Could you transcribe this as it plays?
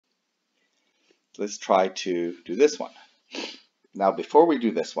let's try to do this one. Now, before we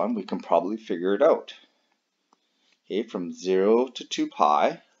do this one, we can probably figure it out. Okay, from 0 to 2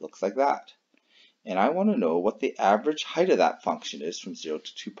 pi, looks like that. And I want to know what the average height of that function is from 0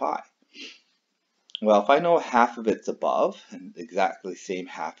 to 2 pi. Well, if I know half of it's above and exactly the same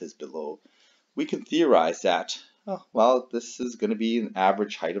half is below, we can theorize that, oh, well, this is going to be an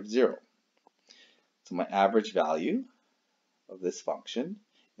average height of 0. So my average value of this function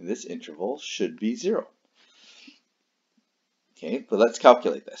in this interval should be 0. Okay, but let's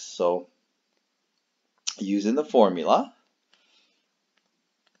calculate this. So using the formula,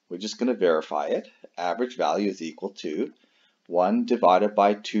 we're just going to verify it. Average value is equal to 1 divided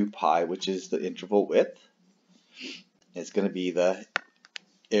by 2 pi, which is the interval width. It's going to be the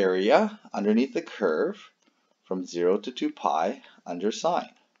area underneath the curve from 0 to 2 pi under sine.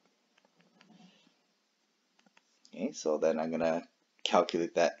 Okay, so then I'm going to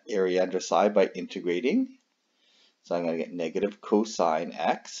calculate that area under sine by integrating. So I'm going to get negative cosine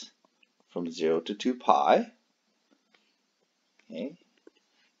x from 0 to 2 pi. Okay,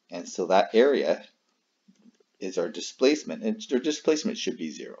 and so that area is our displacement, and our displacement should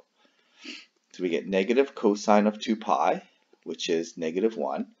be 0. So we get negative cosine of 2 pi, which is negative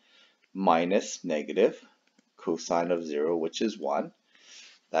 1, minus negative cosine of 0, which is 1.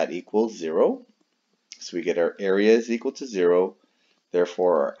 That equals 0. So we get our area is equal to 0,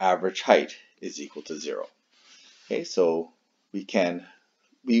 therefore our average height is equal to 0. Okay, so we didn't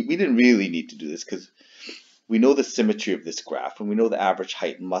really need to do this because we know the symmetry of this graph, and we know the average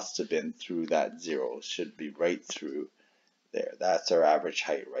height must have been through that 0. It should be right through there. That's our average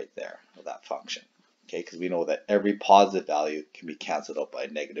height right there of that function. Okay, because we know that every positive value can be cancelled out by a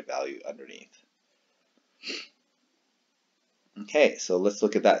negative value underneath. Okay, so let's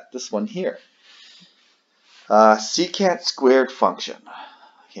look at this one here. Secant squared function.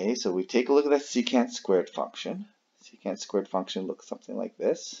 Okay, so we take a look at that secant squared function. Secant squared function looks something like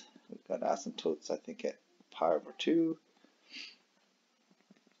this. We've got asymptotes, I think, at pi over 2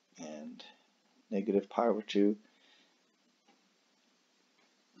 and negative pi over 2.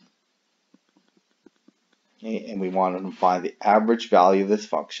 Okay, and we want to find the average value of this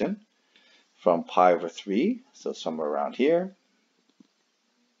function from pi over 3, so somewhere around here,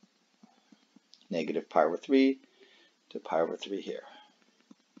 negative pi over 3 to pi over 3 here.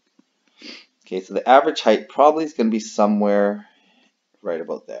 Okay, so the average height probably is going to be somewhere right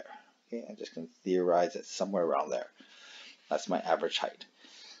about there. Okay, I'm just going to theorize it somewhere around there. That's my average height.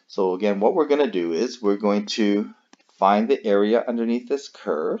 So again, what we're going to do is we're going to find the area underneath this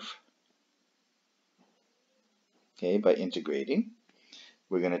curve, okay, by integrating.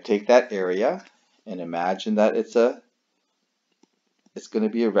 We're going to take that area and imagine that it's going to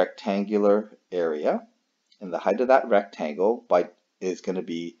be a rectangular area, and the height of that rectangle is going to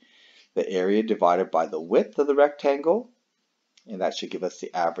be the area divided by the width of the rectangle, and that should give us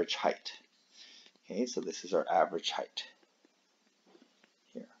the average height. Okay, so this is our average height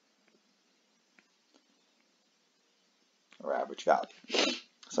here, or average value.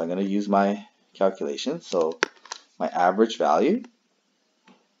 So I'm going to use my calculation. So my average value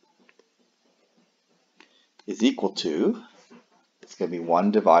is equal to, it's going to be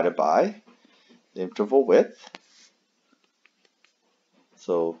 1 divided by the interval width,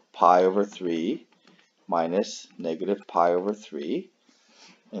 so pi over 3 minus negative pi over 3,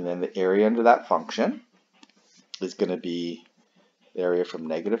 and then the area under that function is going to be the area from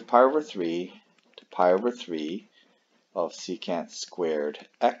negative pi over 3 to pi over 3 of secant squared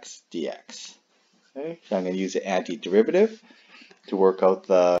x dx. Okay, so I'm going to use the antiderivative to work out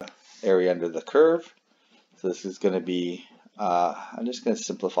the area under the curve. So this is going to be, I'm just going to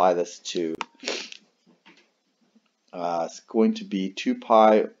simplify this to, it's going to be 2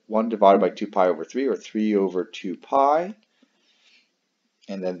 pi, 1 divided by 2 pi over 3, or 3 over 2 pi.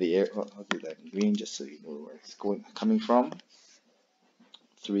 And then the, I'll do that in green just so you know where it's coming from.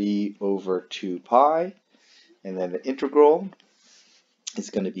 3 over 2 pi. And then the integral is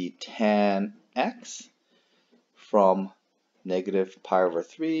going to be tan x from negative pi over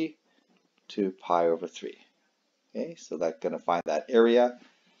 3 to pi over 3. Okay, so that's going to find that area.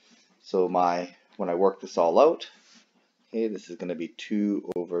 So when I work this all out, okay, this is going to be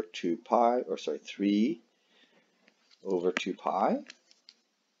 2 over 2 pi, or sorry, 3 over 2 pi.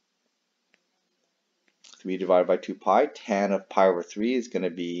 3 divided by 2 pi. Tan of pi over 3 is going to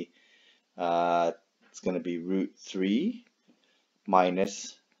be, it's going to be root 3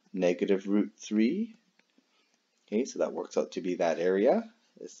 minus negative root 3. Okay, so that works out to be that area.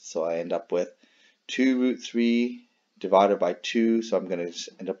 So I end up with 2 root 3 divided by 2, so I'm going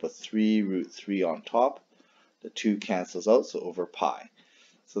to end up with 3 root 3 on top. The 2 cancels out, so over pi.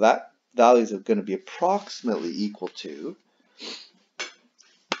 So that values are going to be approximately equal to,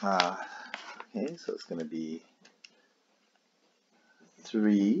 okay, so it's going to be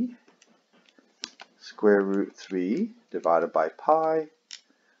 3 square root 3 divided by pi.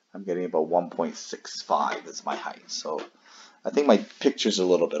 I'm getting about 1.65 as my height. So I think my picture's a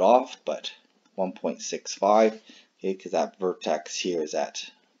little bit off, but 1.65, okay, because that vertex here is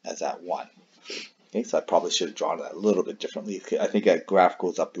at 1. Okay, so I probably should have drawn that a little bit differently. I think that graph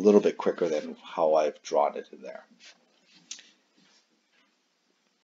goes up a little bit quicker than how I've drawn it in there.